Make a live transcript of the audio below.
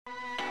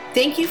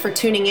Thank you for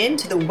tuning in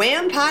to the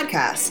WHAM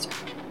podcast,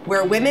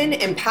 where women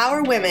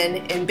empower women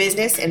in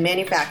business and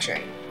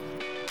manufacturing.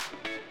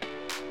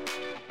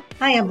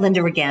 Hi, I'm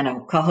Linda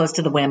Regano, co-host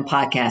of the WHAM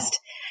podcast.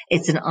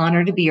 It's an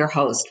honor to be your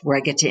host, where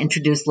I get to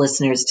introduce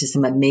listeners to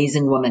some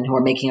amazing women who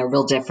are making a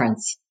real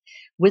difference.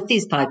 With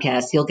these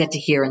podcasts, you'll get to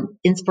hear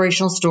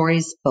inspirational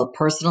stories, both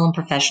personal and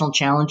professional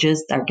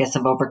challenges that our guests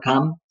have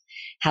overcome,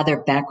 how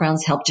their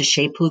backgrounds help to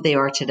shape who they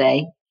are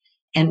today,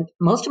 and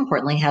most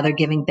importantly, how they're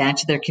giving back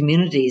to their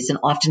communities and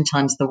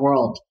oftentimes the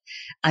world.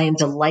 I am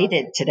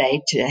delighted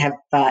today to have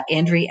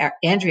Andrea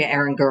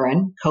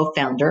Aranguren,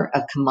 co-founder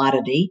of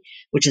Commodity,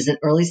 which is an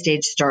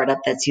early-stage startup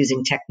that's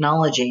using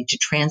technology to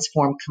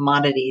transform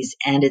commodities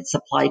and its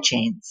supply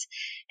chains.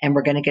 And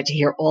we're going to get to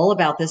hear all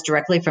about this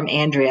directly from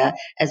Andrea,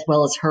 as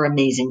well as her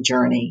amazing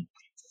journey.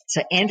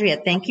 So,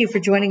 Andrea, thank you for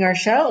joining our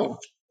show.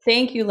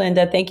 Thank you,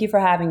 Linda. Thank you for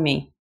having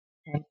me.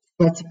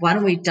 Why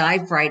don't we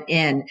dive right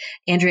in?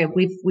 Andrea,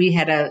 we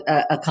had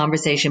a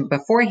conversation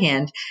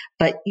beforehand,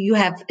 but you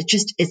have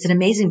it's an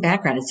amazing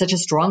background. It's such a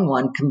strong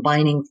one,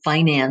 combining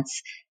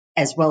finance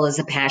as well as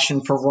a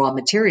passion for raw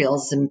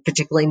materials and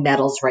particularly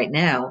metals right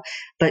now.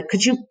 But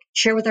could you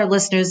share with our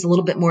listeners a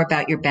little bit more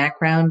about your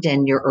background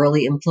and your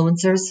early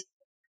influencers?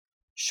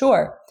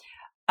 Sure.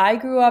 I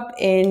grew up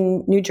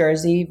in New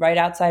Jersey, right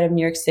outside of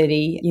New York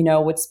City,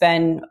 would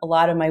spend a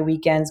lot of my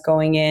weekends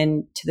going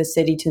in to the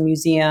city, to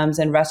museums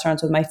and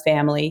restaurants with my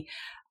family.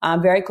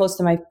 I'm very close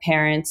to my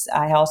parents.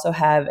 I also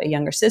have a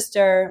younger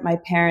sister. My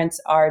parents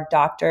are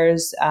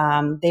doctors.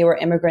 They were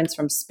immigrants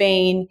from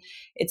Spain.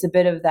 It's a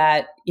bit of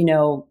that,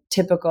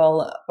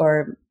 typical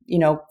or,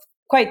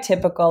 quite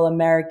typical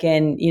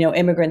American,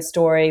 immigrant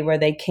story where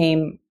they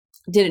came,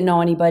 didn't know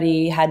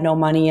anybody, had no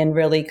money, and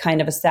really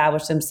kind of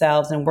established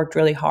themselves and worked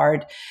really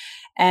hard.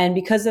 And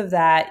because of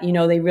that,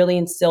 they really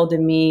instilled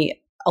in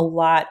me a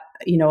lot,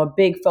 a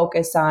big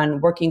focus on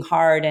working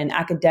hard and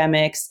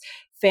academics,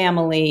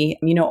 family.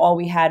 All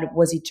we had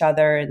was each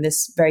other in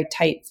this very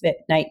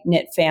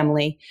tight-knit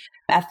family.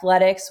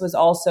 Athletics was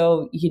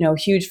also,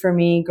 huge for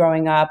me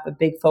growing up, a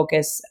big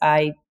focus.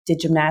 I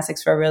did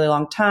gymnastics for a really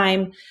long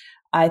time.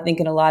 I think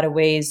in a lot of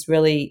ways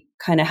really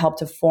kind of helped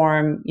to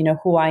form,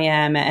 who I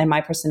am and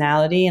my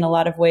personality in a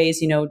lot of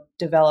ways,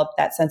 develop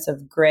that sense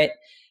of grit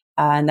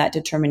and that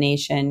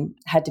determination.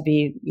 Had to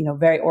be,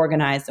 very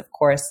organized, of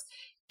course,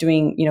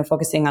 doing,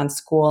 focusing on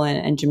school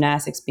and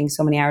gymnastics, being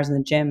so many hours in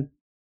the gym.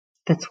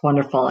 That's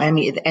wonderful. I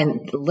mean,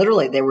 and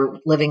literally they were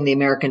living the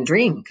American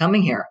dream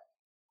coming here.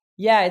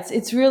 Yeah,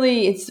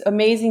 it's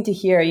amazing to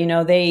hear,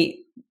 they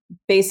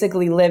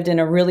basically lived in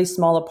a really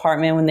small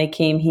apartment when they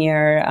came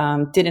here,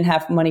 didn't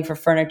have money for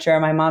furniture.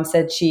 My mom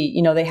said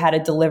they had a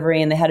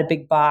delivery and they had a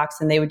big box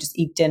and they would just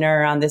eat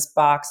dinner on this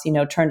box,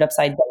 turned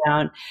upside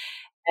down.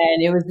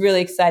 And it was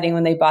really exciting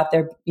when they bought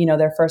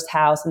their first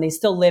house, and they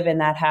still live in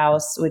that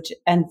house, which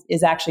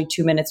is actually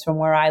 2 minutes from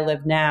where I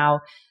live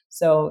now.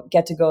 So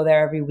get to go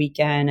there every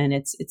weekend, and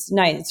it's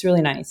nice. It's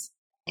really nice.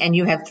 And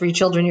you have 3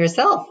 children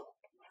yourself.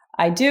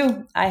 I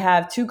do. I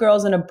have 2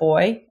 girls and a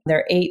boy.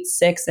 They're 8,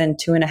 6, and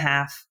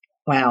 2.5.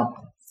 Wow.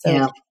 So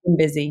yeah. I'm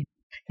busy.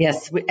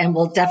 Yes. And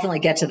we'll definitely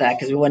get to that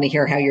because we want to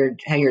hear how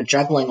you're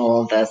juggling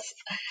all of this.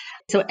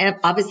 So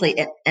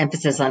obviously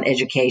emphasis on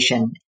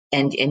education,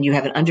 and you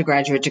have an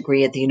undergraduate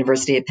degree at the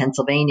University of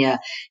Pennsylvania.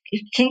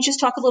 Can you just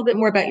talk a little bit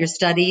more about your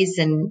studies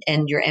and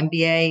your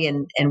MBA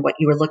and what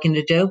you were looking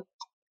to do?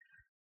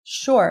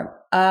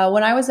 Sure.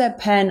 When I was at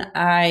Penn,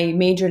 I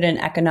majored in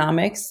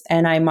economics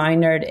and I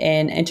minored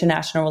in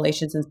international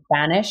relations and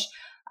Spanish.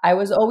 I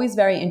was always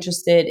very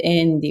interested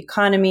in the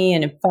economy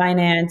and in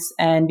finance.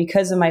 And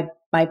because of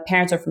my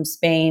parents are from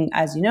Spain,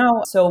 as you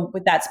know, so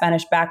with that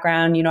Spanish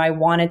background, I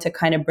wanted to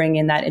kind of bring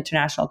in that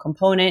international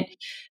component.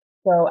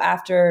 So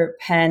after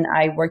Penn,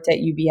 I worked at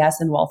UBS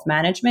in wealth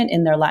management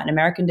in their Latin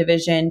American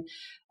division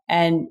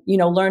and,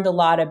 learned a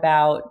lot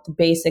about the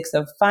basics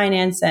of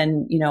finance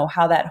and,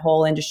 how that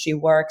whole industry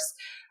works.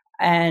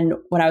 And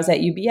when I was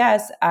at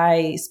UBS,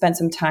 I spent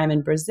some time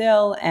in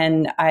Brazil,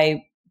 and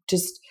I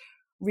just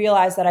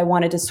realized that I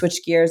wanted to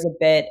switch gears a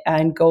bit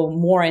and go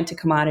more into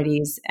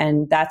commodities.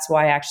 And that's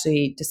why I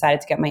actually decided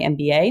to get my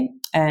MBA,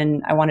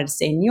 and I wanted to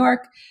stay in New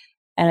York.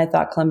 And I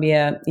thought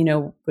Columbia,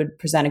 would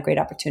present a great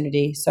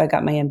opportunity. So I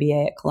got my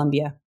MBA at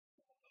Columbia.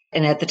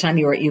 And at the time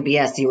you were at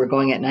UBS, you were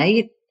going at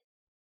night?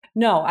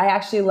 No, I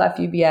actually left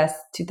UBS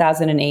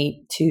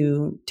 2008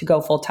 to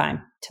go full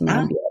time to my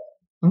MBA.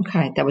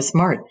 Okay, that was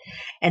smart.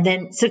 And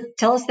then, so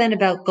tell us then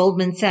about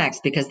Goldman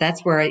Sachs, because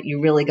that's where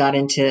you really got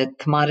into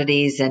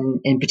commodities and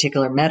in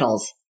particular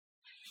metals.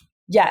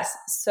 Yes.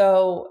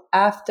 So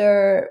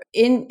after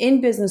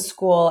in business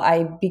school,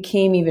 I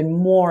became even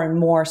more and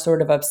more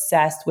sort of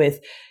obsessed with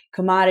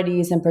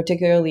commodities, and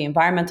particularly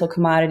environmental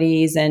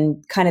commodities,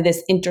 and kind of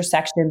this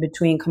intersection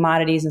between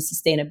commodities and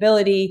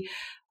sustainability.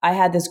 I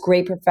had this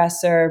great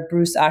professor,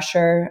 Bruce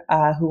Usher,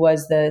 who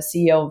was the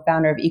CEO and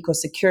founder of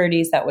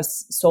EcoSecurities that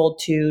was sold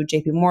to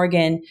JP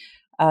Morgan,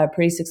 a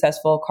pretty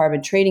successful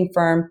carbon trading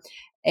firm.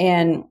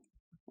 And,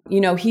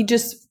 he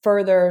just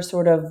further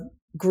sort of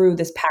grew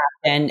this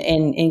passion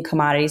in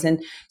commodities.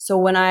 And so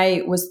when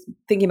I was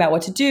thinking about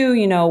what to do,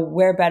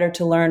 where better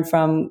to learn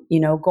from,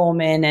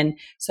 Goldman. And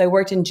so I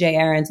worked in J.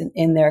 Ahrens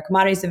in their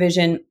commodities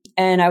division.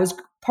 And I was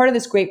part of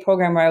this great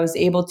program where I was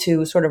able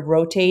to sort of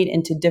rotate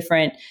into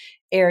different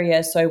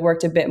areas. So I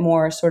worked a bit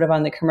more sort of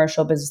on the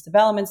commercial business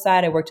development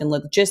side. I worked in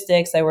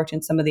logistics. I worked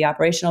in some of the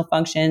operational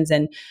functions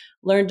and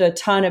learned a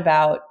ton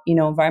about,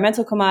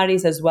 environmental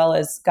commodities, as well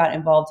as got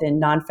involved in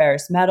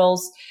non-ferrous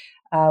metals,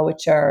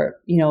 which are,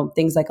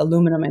 things like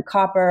aluminum and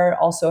copper.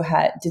 Also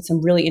did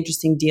some really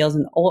interesting deals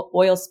in the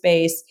oil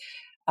space.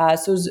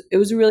 So it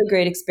was a really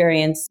great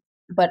experience.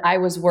 But I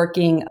was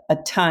working a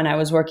ton. I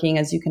was working,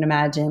 as you can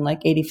imagine, like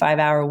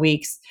 85-hour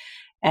weeks.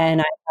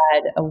 And I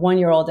had a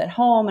 1-year-old at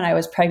home, and I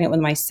was pregnant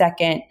with my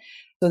second.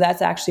 So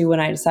that's actually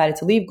when I decided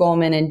to leave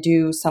Goldman and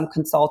do some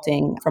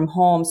consulting from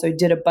home. So I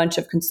did a bunch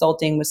of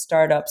consulting with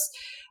startups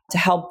to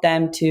help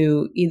them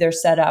to either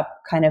set up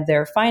kind of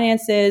their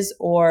finances,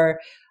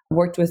 or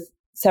worked with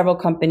several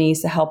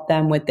companies to help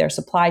them with their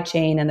supply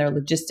chain and their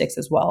logistics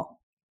as well.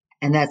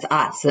 And that's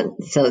us.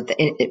 So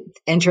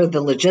enter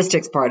the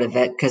logistics part of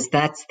it, because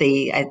I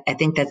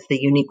think that's the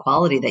unique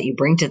quality that you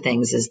bring to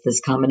things, is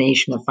this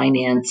combination of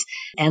finance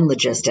and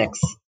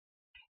logistics.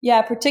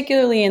 Yeah,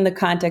 particularly in the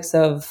context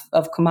of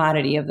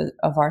commodity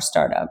of our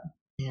startup.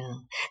 Yeah.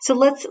 So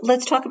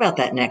let's talk about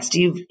that next.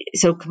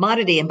 So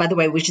commodity, and by the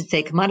way, we should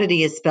say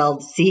commodity is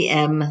spelled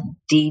CMDTY.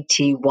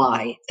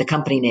 The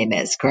company name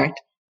is,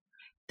 correct?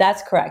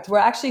 That's correct. We're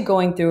actually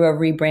going through a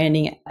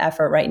rebranding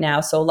effort right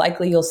now. So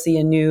likely you'll see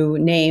a new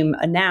name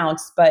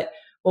announced. But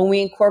when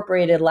we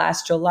incorporated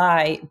last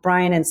July,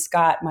 Brian and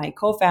Scott, my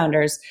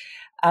co-founders,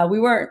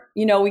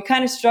 we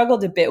kind of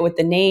struggled a bit with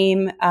the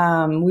name.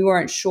 We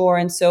weren't sure.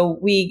 And so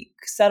we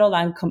settled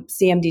on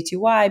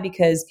CMDTY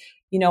because,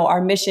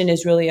 our mission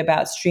is really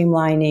about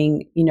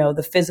streamlining,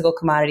 the physical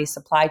commodity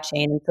supply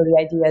chain. And so the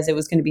idea is it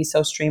was going to be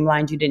so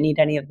streamlined, you didn't need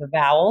any of the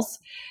vowels.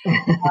 So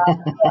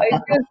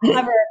it was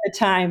clever at the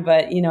time,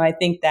 but, I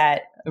think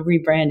that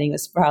rebranding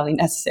was probably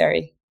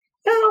necessary.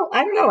 Well,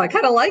 I don't know. I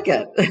kind of like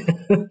it.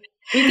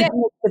 We get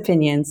mixed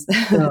opinions.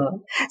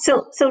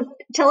 So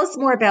tell us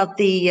more about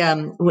the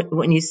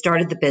when you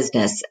started the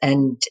business,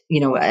 and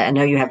I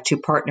know you have two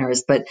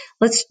partners, but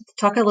let's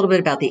talk a little bit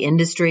about the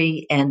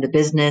industry and the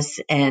business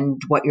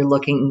and what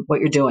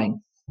you're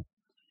doing.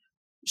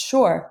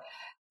 Sure.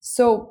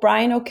 So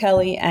Brian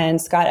O'Kelly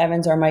and Scott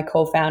Evans are my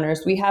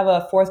co-founders. We have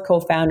a fourth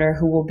co-founder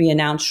who will be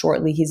announced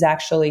shortly. He's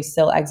actually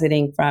still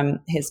exiting from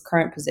his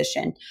current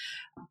position.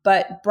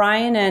 But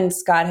Brian and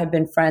Scott have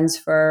been friends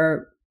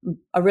for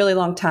a really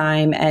long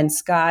time. And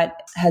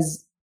Scott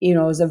is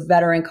a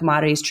veteran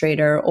commodities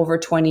trader, over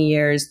 20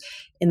 years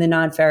in the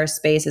non-ferrous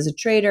space as a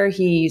trader.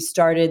 He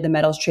started the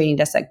metals trading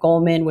desk at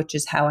Goldman, which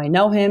is how I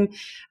know him.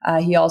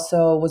 He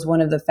also was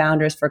one of the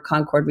founders for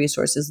Concord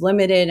Resources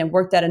Limited and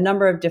worked at a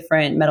number of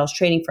different metals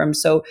trading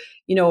firms. So,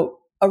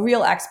 a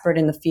real expert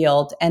in the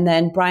field. And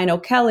then Brian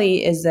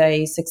O'Kelly is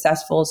a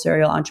successful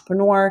serial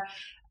entrepreneur.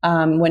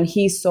 When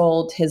he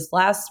sold his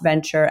last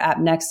venture,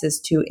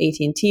 AppNexus, to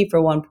AT&T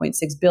for $1.6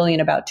 billion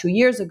about 2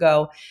 years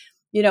ago,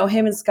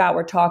 him and Scott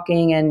were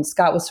talking, and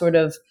Scott was sort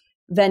of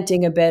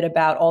venting a bit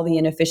about all the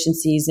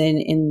inefficiencies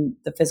in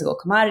the physical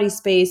commodity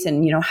space,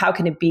 and how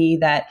can it be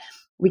that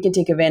we can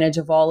take advantage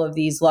of all of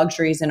these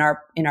luxuries in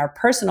our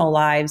personal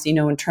lives,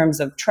 in terms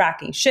of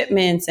tracking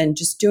shipments and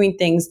just doing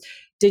things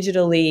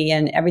digitally,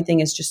 and everything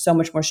is just so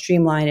much more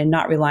streamlined and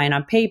not relying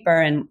on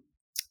paper. And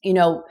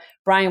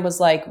Brian was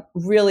like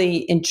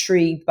really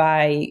intrigued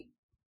by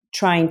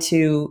trying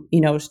to,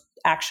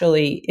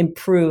 actually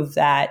improve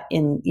that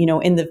in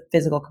the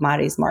physical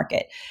commodities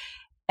market.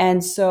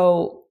 And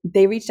so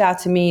they reached out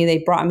to me. They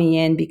brought me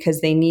in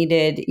because they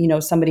needed,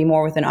 somebody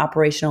more with an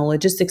operational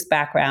logistics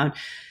background.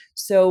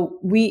 So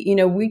we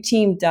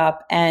teamed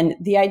up, and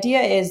the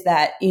idea is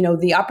that,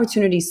 the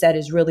opportunity set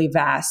is really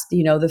vast.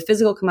 The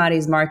physical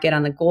commodities market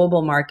on the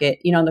global market,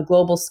 on the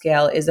global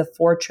scale, is a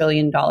 $4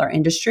 trillion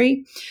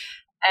industry.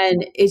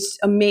 And it's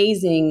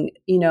amazing,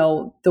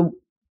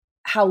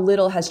 how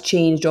little has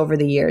changed over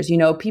the years.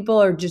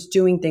 People are just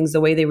doing things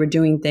the way they were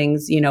doing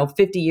things,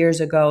 50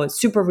 years ago. It's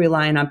super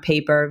reliant on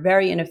paper,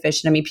 very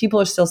inefficient. I mean, people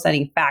are still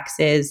sending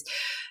faxes.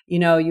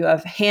 You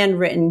have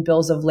handwritten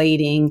bills of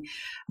lading.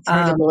 It's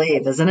hard to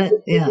believe, isn't it?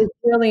 Yeah. It's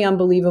really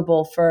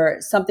unbelievable for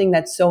something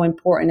that's so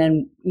important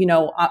and,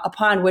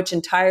 upon which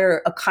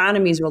entire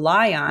economies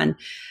rely on.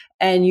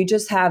 And you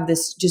just have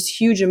this just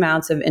huge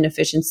amounts of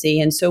inefficiency.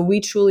 And so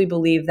we truly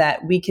believe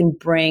that we can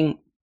bring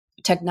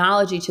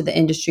technology to the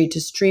industry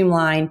to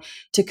streamline,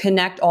 to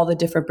connect all the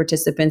different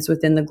participants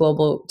within the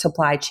global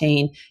supply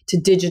chain, to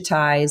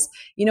digitize,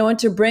 and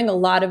to bring a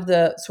lot of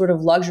the sort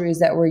of luxuries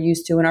that we're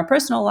used to in our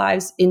personal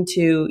lives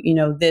into,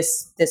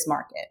 this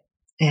market.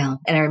 Yeah.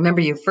 And I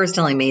remember you first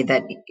telling me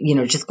that,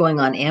 just going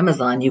on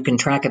Amazon, you can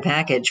track a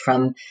package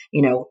from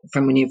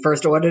when you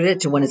first ordered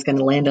it to when it's going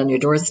to land on your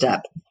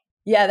doorstep.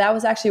 Yeah, that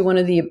was actually one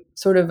of the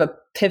sort of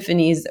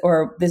epiphanies,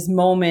 or this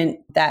moment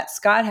that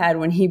Scott had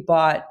when he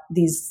bought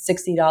these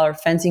 $60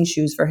 fencing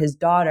shoes for his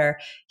daughter.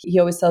 He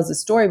always tells the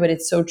story, but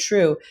it's so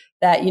true.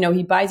 that,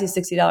 he buys these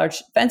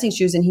 $60 fencing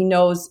shoes and he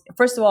knows,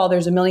 first of all,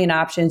 there's a million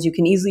options. You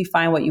can easily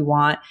find what you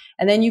want.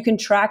 And then you can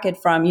track it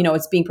from,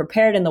 it's being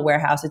prepared in the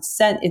warehouse. It's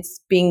sent,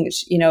 it's being,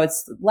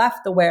 it's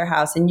left the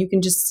warehouse, and you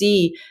can just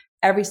see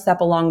every step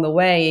along the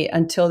way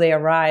until they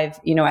arrive,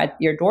 at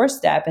your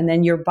doorstep. And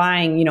then you're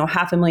buying,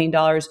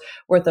 $500,000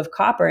 worth of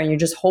copper, and you're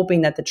just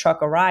hoping that the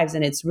truck arrives.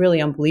 And it's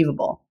really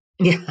unbelievable.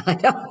 Yeah, I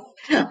know.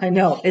 I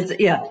know.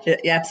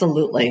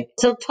 Absolutely.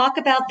 So talk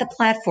about the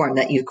platform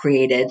that you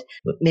created.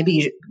 Maybe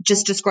you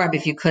just describe,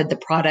 if you could, the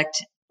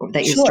product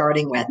that you're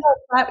starting with.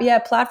 Yeah,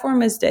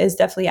 platform is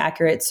definitely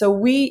accurate. So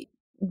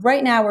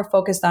right now we're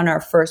focused on our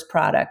first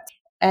product.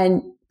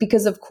 And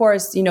because of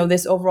course,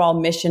 this overall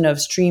mission of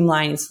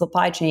streamlining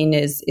supply chain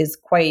is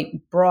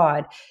quite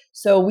broad.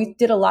 So we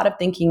did a lot of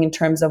thinking in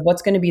terms of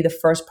what's going to be the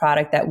first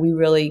product that we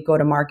really go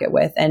to market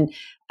with. And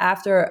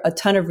after a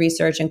ton of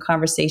research and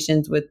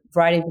conversations with a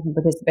variety of different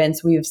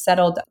participants,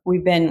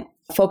 we've been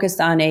focused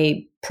on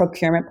a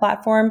procurement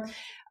platform,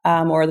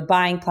 or the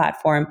buying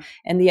platform.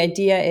 And the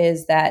idea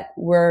is that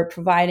we're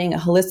providing a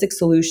holistic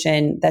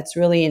solution that's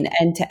really an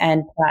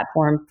end-to-end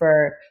platform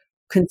for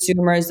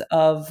consumers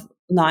of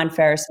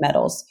non-ferrous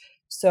metals.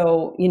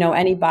 So,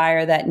 any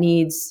buyer that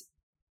needs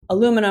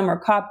aluminum or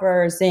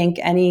copper, zinc,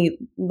 any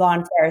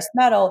non-ferrous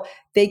metal,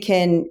 they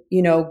can,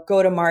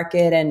 go to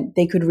market and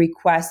they could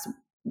request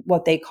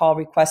what they call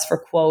requests for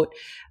quote,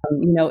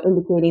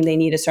 indicating they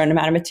need a certain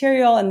amount of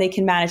material, and they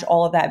can manage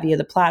all of that via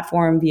the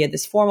platform, via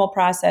this formal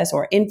process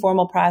or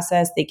informal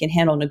process. They can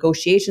handle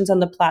negotiations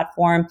on the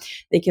platform.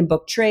 They can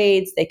book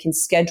trades. They can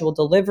schedule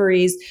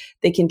deliveries.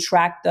 They can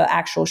track the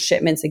actual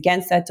shipments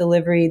against that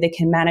delivery. They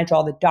can manage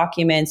all the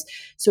documents.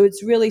 So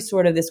it's really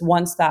sort of this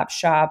one-stop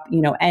shop,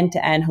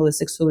 end-to-end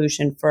holistic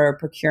solution for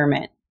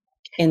procurement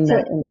in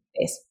the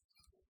space.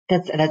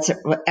 That's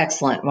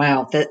excellent.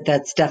 Wow.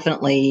 That's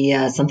definitely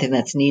something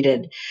that's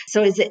needed.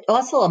 So is it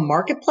also a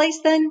marketplace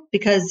then?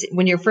 Because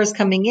when you're first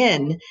coming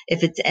in,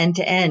 if it's end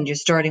to end, you're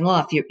starting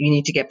off, you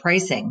need to get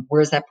pricing.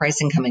 Where is that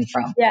pricing coming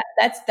from? Yeah,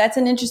 that's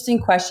an interesting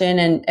question.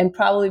 And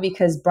probably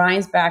because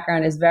Brian's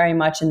background is very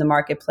much in the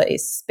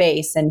marketplace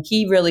space, and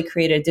he really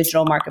created a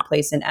digital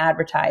marketplace in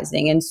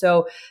advertising. And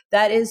so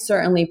that is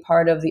certainly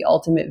part of the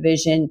ultimate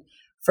vision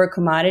for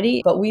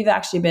commodity, but we've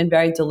actually been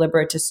very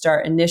deliberate to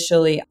start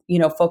initially,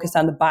 focused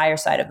on the buyer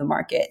side of the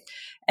market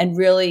and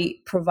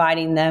really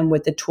providing them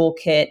with the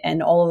toolkit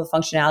and all of the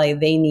functionality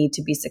they need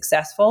to be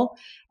successful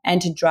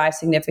and to drive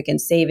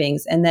significant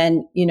savings. And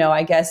then,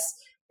 I guess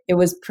it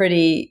was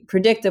pretty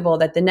predictable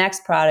that the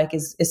next product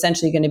is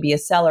essentially going to be a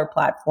seller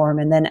platform.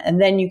 And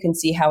then you can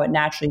see how it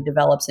naturally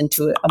develops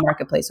into a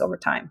marketplace over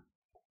time.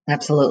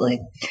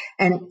 Absolutely.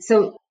 And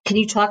so can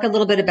you talk a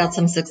little bit about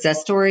some success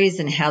stories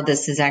and how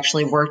this has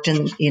actually worked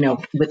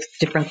with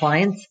different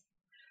clients?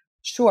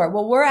 Sure.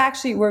 Well,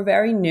 we're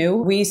very new.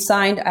 We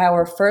signed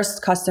our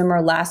first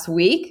customer last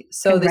week.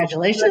 So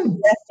congratulations.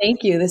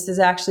 Thank you. This is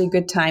actually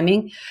good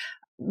timing.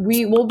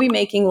 We will be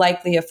making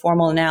likely a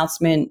formal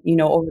announcement,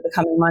 over the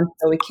coming months.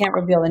 So we can't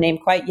reveal the name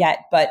quite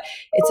yet, but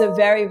it's a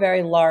very,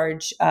 very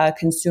large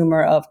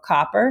consumer of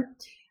copper,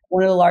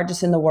 one of the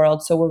largest in the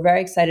world. So we're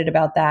very excited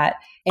about that.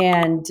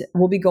 And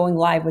we'll be going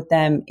live with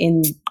them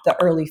in the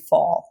early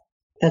fall.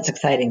 That's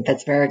exciting.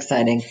 That's very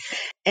exciting.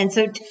 And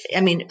so,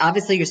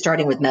 obviously you're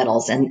starting with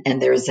metals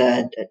and there's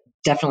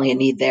definitely a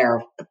need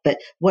there, but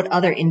what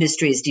other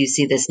industries do you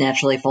see this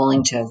naturally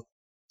falling to?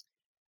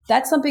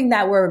 That's something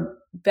that we're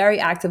very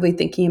actively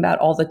thinking about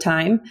all the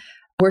time.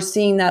 We're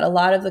seeing that a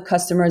lot of the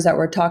customers that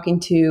we're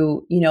talking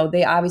to,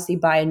 they obviously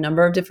buy a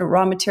number of different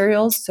raw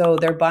materials. So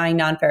they're buying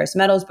non-ferrous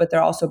metals, but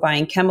they're also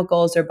buying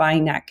chemicals, they're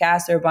buying nat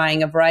gas, they're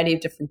buying a variety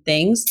of different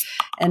things.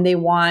 And they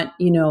want,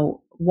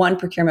 one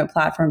procurement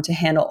platform to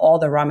handle all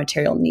the raw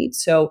material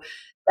needs. So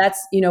that's,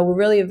 we're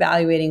really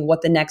evaluating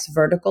what the next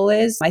vertical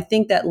is. I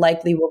think that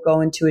likely we'll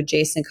go into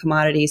adjacent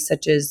commodities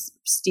such as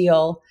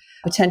steel,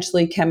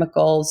 potentially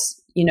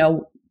chemicals.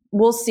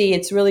 We'll see.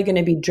 It's really going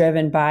to be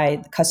driven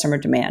by customer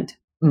demand.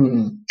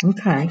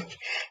 Okay.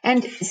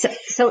 And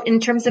so in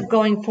terms of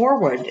going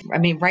forward,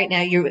 right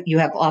now you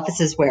have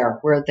offices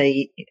where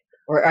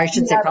I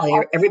should say probably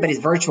everybody's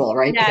virtual,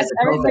 right? Yes,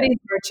 everybody's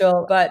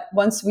virtual. But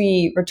once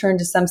we return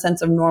to some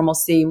sense of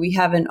normalcy, we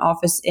have an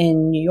office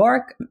in New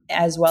York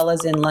as well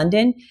as in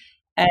London.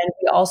 And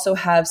we also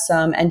have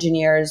some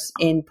engineers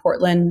in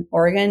Portland,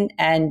 Oregon,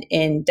 and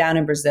down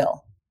in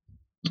Brazil.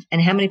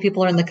 And how many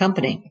people are in the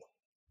company?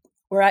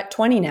 We're at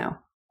 20 now.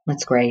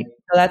 That's great.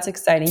 So that's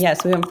exciting.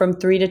 Yes, we went from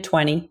 3 to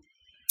 20.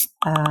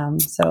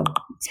 So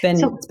it's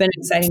been an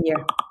exciting year.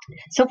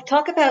 So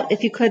talk about,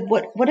 if you could,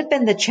 what have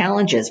been the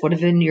challenges? What have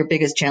been your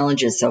biggest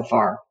challenges so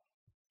far,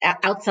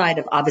 outside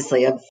of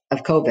obviously of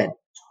COVID?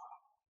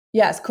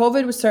 Yes,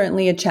 COVID was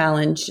certainly a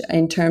challenge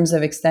in terms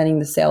of extending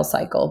the sales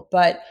cycle.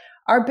 But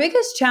our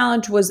biggest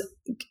challenge was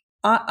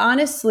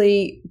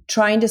honestly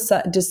trying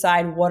to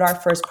decide what our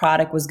first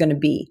product was going to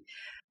be.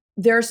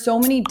 There are so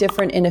many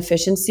different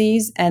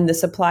inefficiencies and the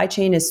supply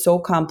chain is so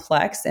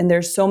complex and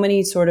there's so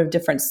many sort of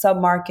different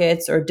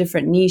submarkets or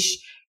different niche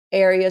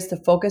areas to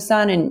focus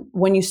on. And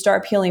when you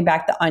start peeling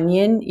back the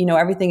onion,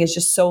 everything is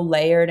just so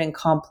layered and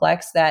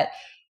complex that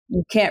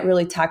you can't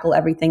really tackle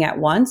everything at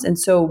once. And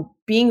so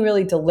being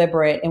really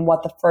deliberate in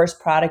what the first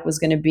product was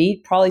going to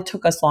be probably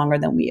took us longer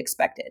than we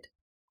expected.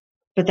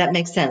 But that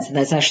makes sense. And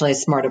that's actually a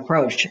smart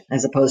approach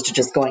as opposed to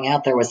just going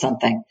out there with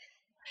something.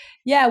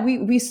 Yeah,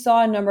 we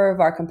saw a number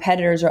of our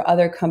competitors or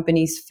other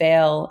companies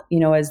fail,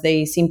 as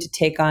they seemed to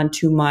take on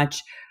too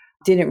much,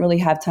 didn't really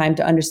have time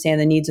to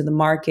understand the needs of the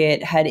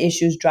market, had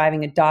issues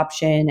driving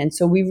adoption. And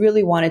so we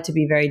really wanted to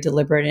be very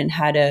deliberate in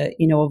how to,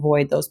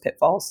 avoid those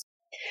pitfalls.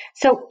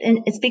 So,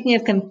 and speaking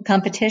of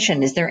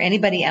competition, is there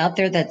anybody out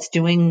there that's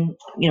doing,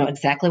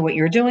 exactly what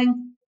you're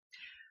doing?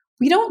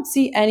 We don't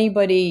see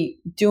anybody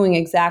doing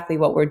exactly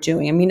what we're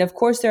doing. I mean, of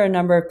course, there are a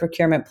number of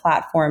procurement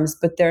platforms,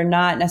 but they're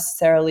not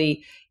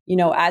necessarily,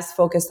 as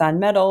focused on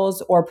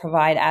metals or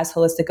provide as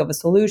holistic of a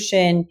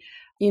solution.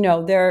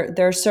 There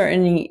are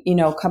certainly,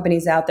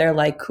 companies out there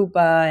like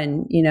Coupa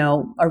and,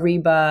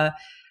 Ariba,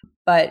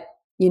 but,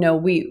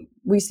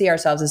 we see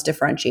ourselves as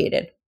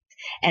differentiated.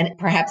 And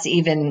perhaps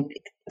even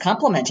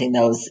complementing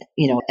those,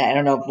 I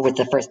don't know with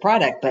the first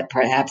product, but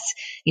perhaps,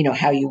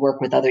 how you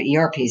work with other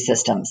ERP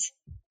systems.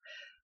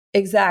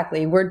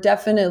 Exactly. We're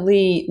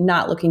definitely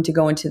not looking to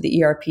go into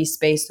the ERP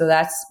space. So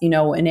that's,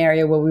 an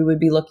area where we would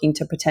be looking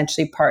to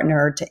potentially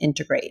partner to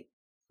integrate.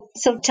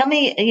 So tell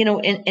me,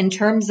 in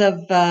terms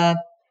of,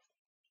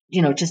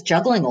 just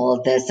juggling all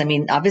of this. I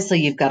mean, obviously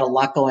you've got a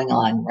lot going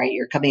on, right?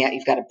 You're coming out,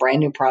 you've got a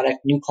brand new product,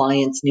 new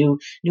clients, new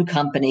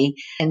company.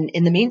 And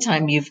in the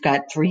meantime, you've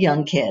got 3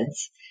 young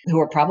kids who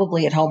are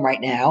probably at home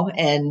right now.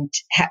 And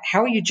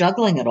how are you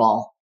juggling it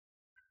all?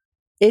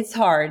 It's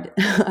hard.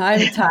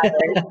 I'm tired.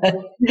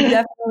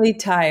 Definitely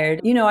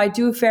tired. I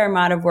do a fair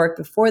amount of work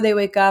before they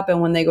wake up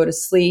and when they go to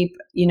sleep.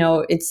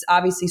 It's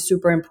obviously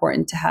super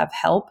important to have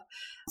help.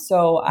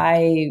 So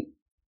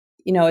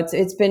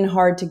it's been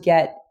hard to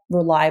get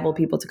reliable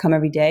people to come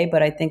every day,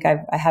 but I think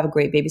I have a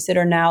great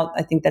babysitter now.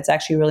 I think that's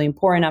actually really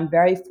important. I'm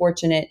very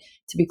fortunate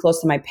to be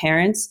close to my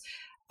parents.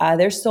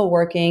 They're still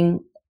working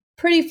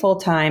pretty full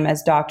time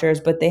as doctors,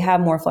 but they have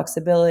more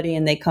flexibility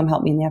and they come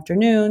help me in the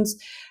afternoons.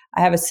 I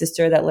have a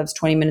sister that lives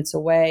 20 minutes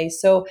away.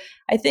 So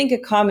I think a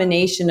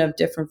combination of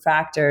different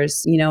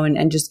factors,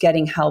 and just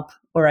getting help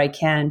where I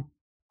can.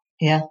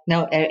 Yeah,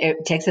 no,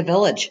 it takes a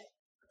village.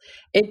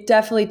 It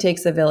definitely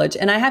takes a village.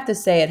 And I have to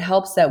say it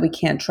helps that we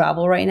can't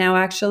travel right now,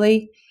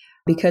 actually,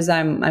 because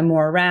I'm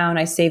more around.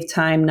 I save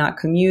time not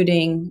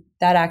commuting.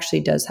 That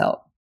actually does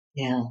help.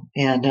 Yeah,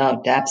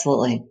 no,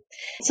 absolutely.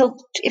 So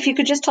if you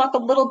could just talk a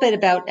little bit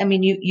about, I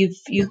mean,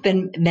 you've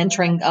been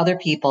mentoring other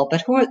people,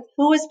 but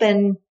who has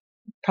been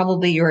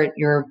probably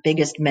your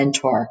biggest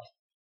mentor?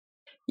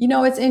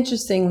 It's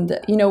interesting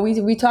that,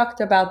 we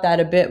talked about that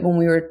a bit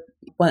when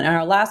in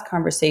our last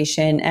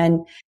conversation.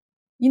 And,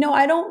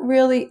 I don't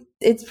really,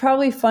 it's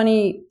probably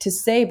funny to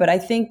say, but I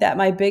think that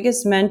my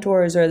biggest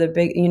mentors or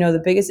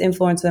the biggest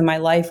influence in my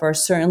life are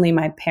certainly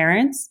my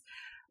parents.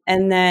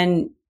 And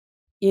then,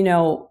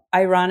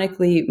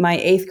 ironically, my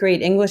 8th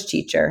grade English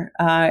teacher,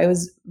 it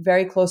was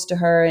very close to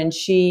her. And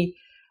she,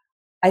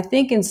 I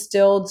think,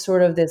 instilled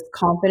sort of this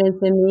confidence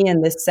in me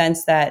and this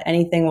sense that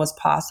anything was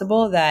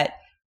possible that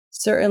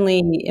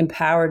certainly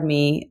empowered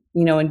me,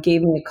 and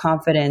gave me a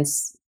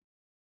confidence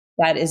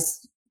that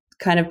is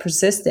kind of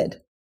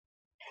persisted.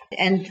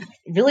 And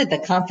really the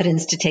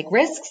confidence to take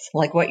risks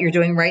like what you're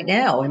doing right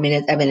now. I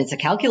mean, it's a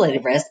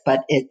calculated risk,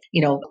 but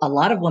a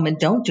lot of women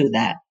don't do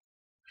that.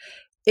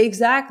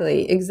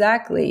 Exactly.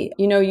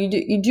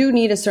 You do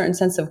need a certain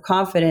sense of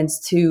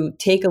confidence to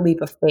take a leap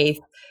of faith,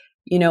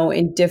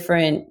 in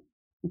different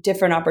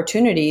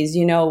opportunities.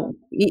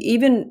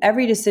 Even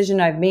every decision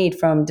I've made,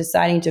 from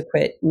deciding to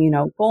quit,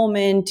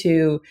 Goldman,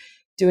 to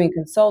doing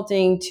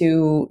consulting,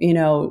 to,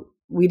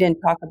 we didn't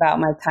talk about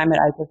my time at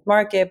IHS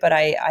Markit, but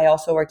I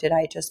also worked at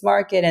IHS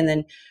Markit and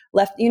then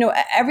left,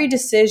 every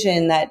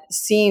decision that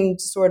seemed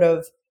sort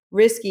of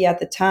risky at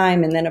the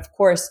time. And then, of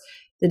course,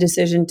 the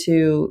decision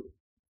to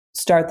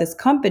start this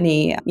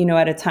company,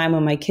 at a time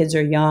when my kids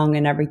are young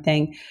and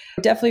everything,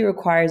 definitely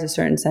requires a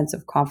certain sense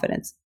of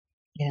confidence.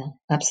 Yeah,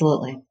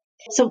 absolutely.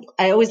 So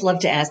I always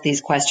love to ask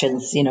these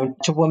questions,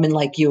 to women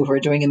like you who are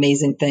doing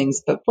amazing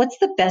things, but what's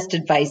the best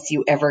advice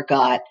you ever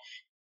got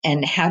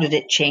and how did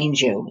it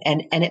change you?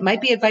 And it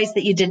might be advice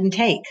that you didn't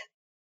take.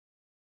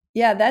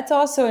 Yeah, that's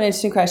also an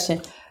interesting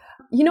question.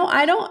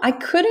 I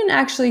couldn't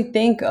actually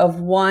think of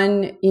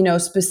one,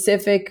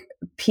 specific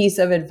piece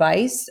of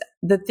advice.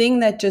 The thing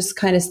that just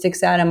kind of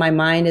sticks out in my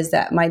mind is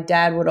that my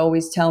dad would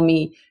always tell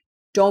me,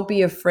 don't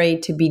be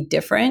afraid to be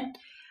different.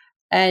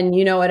 And,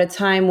 at a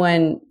time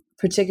when,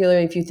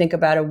 particularly if you think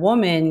about a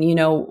woman,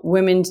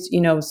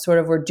 women, sort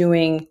of were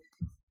doing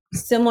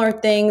similar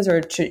things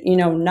or,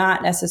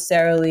 not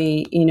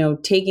necessarily,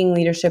 taking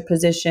leadership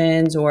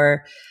positions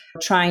or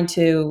trying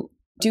to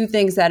do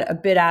things that a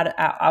bit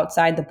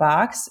outside the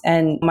box.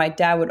 And my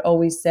dad would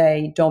always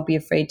say, don't be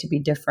afraid to be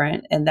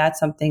different. And that's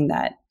something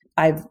that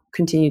I've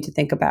continued to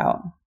think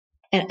about.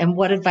 And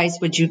what advice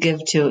would you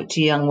give to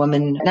young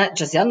women, not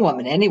just young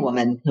women, any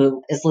woman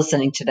who is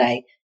listening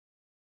today?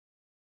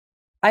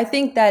 I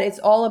think that it's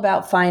all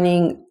about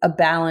finding a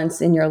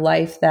balance in your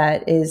life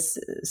that is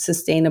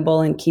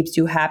sustainable and keeps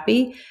you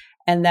happy,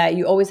 and that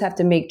you always have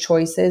to make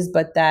choices,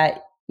 but that,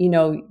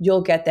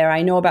 you'll get there.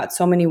 I know about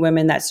so many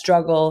women that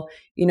struggle,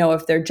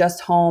 if they're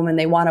just home and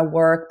they want to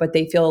work, but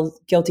they feel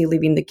guilty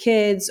leaving the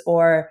kids,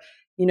 or,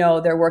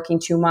 they're working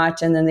too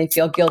much and then they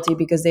feel guilty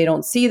because they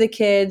don't see the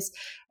kids.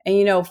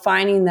 And,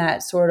 finding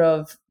that sort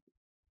of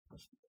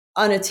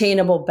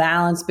unattainable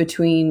balance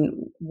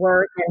between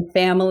work and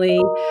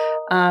family.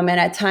 And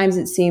at times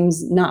it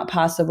seems not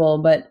possible,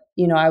 but,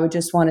 I would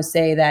just want to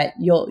say that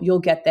you'll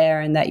get there,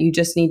 and that you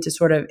just need to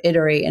sort of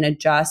iterate and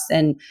adjust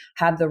and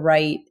have the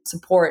right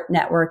support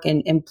network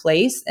in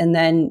place. And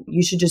then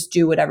you should just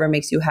do whatever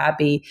makes you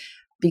happy,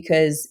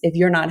 because if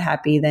you're not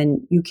happy,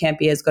 then you can't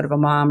be as good of a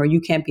mom, or you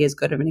can't be as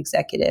good of an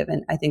executive.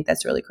 And I think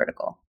that's really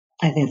critical.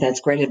 I think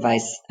that's great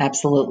advice.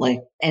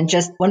 Absolutely. And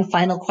just one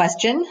final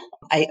question.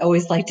 I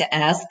always like to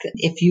ask,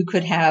 if you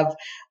could have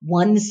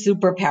one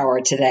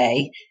superpower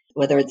today,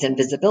 whether it's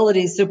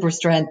invisibility, super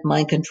strength,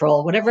 mind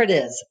control, whatever it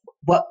is,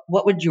 what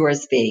would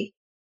yours be?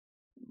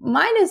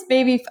 Mine is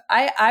maybe,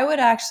 I would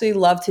actually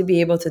love to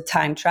be able to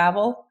time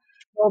travel,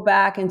 go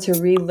back and to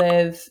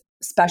relive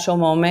special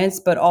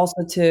moments, but also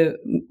to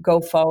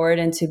go forward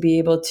and to be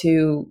able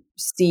to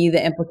see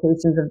the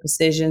implications of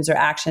decisions or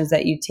actions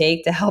that you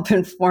take to help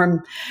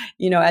inform,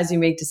 as you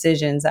make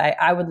decisions.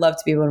 I would love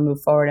to be able to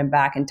move forward and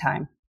back in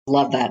time.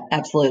 Love that.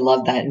 Absolutely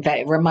love that. In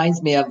fact, it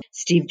reminds me of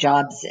Steve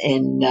Jobs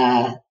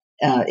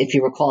if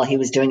you recall, he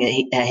was doing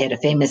he had a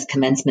famous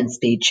commencement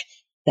speech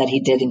that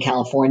he did in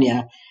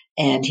California.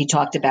 And he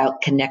talked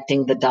about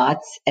connecting the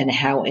dots and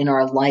how in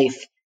our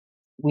life,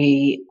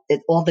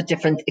 all the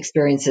different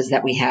experiences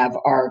that we have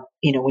are,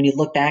 when you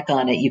look back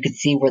on it, you could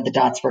see where the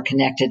dots were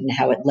connected and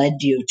how it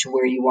led you to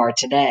where you are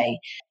today.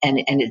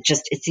 And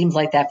it seems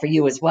like that for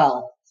you as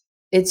well.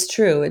 It's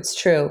true. It's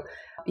true.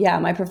 Yeah,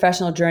 my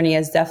professional journey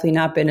has definitely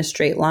not been a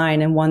straight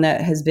line, and one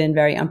that has been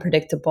very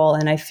unpredictable.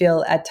 And I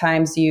feel at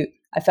times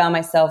I found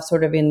myself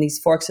sort of in these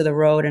forks of the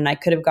road, and I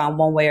could have gone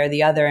one way or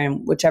the other,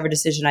 and whichever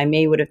decision I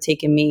made would have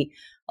taken me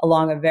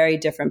along a very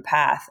different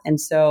path. And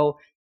so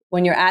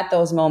when you're at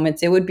those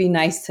moments, it would be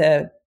nice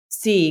to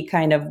see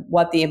kind of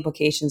what the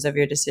implications of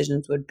your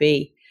decisions would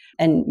be,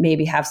 and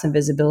maybe have some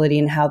visibility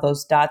in how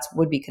those dots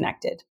would be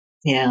connected.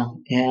 Yeah.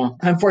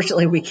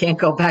 Unfortunately, we can't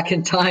go back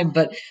in time,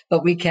 but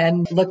we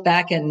can look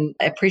back and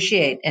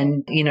appreciate.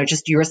 And,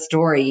 just your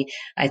story,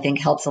 I think,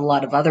 helps a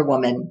lot of other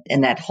women.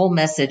 And that whole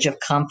message of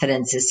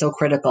confidence is so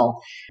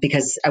critical,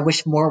 because I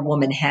wish more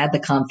women had the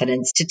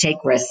confidence to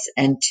take risks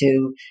and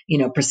to,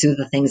 pursue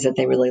the things that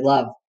they really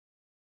love.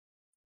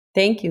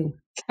 Thank you.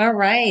 All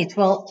right.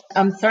 Well,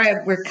 I'm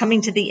sorry, we're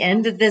coming to the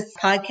end of this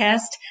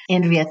podcast.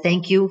 Andrea,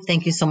 thank you.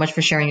 Thank you so much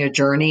for sharing your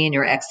journey and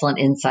your excellent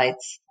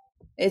insights.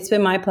 It's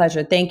been my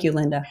pleasure. Thank you,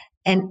 Linda.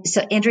 And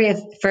so,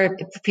 Andrea, for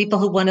people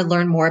who want to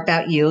learn more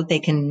about you, they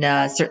can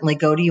certainly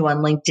go to you on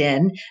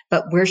LinkedIn,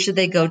 but where should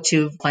they go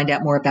to find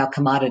out more about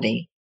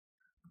Commodity?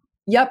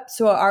 Yep.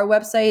 So our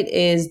website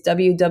is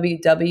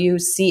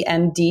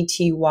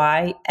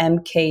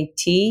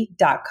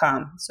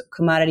www.cmdtymkt.com. So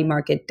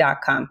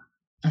commoditymarket.com.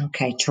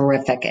 Okay,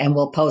 terrific. And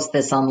we'll post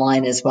this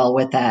online as well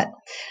with that.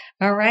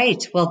 All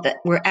right. Well,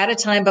 we're out of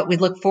time, but we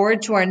look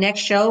forward to our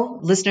next show.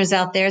 Listeners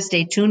out there,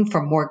 stay tuned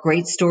for more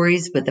great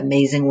stories with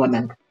amazing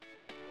women.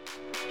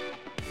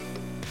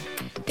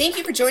 Thank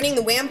you for joining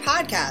the WHAM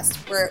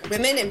podcast, where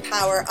women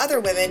empower other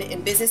women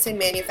in business and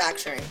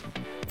manufacturing.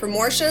 For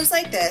more shows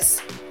like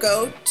this,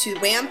 go to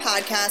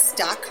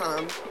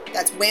whampodcast.com.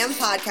 That's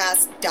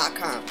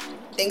whampodcast.com.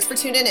 Thanks for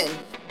tuning in.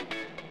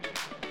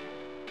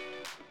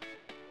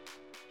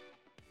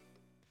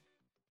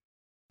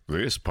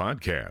 This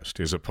podcast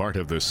is a part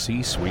of the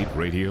C-Suite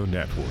Radio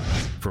Network.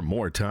 For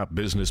more top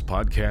business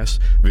podcasts,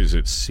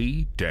 visit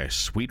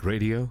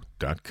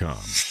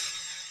c-suiteradio.com.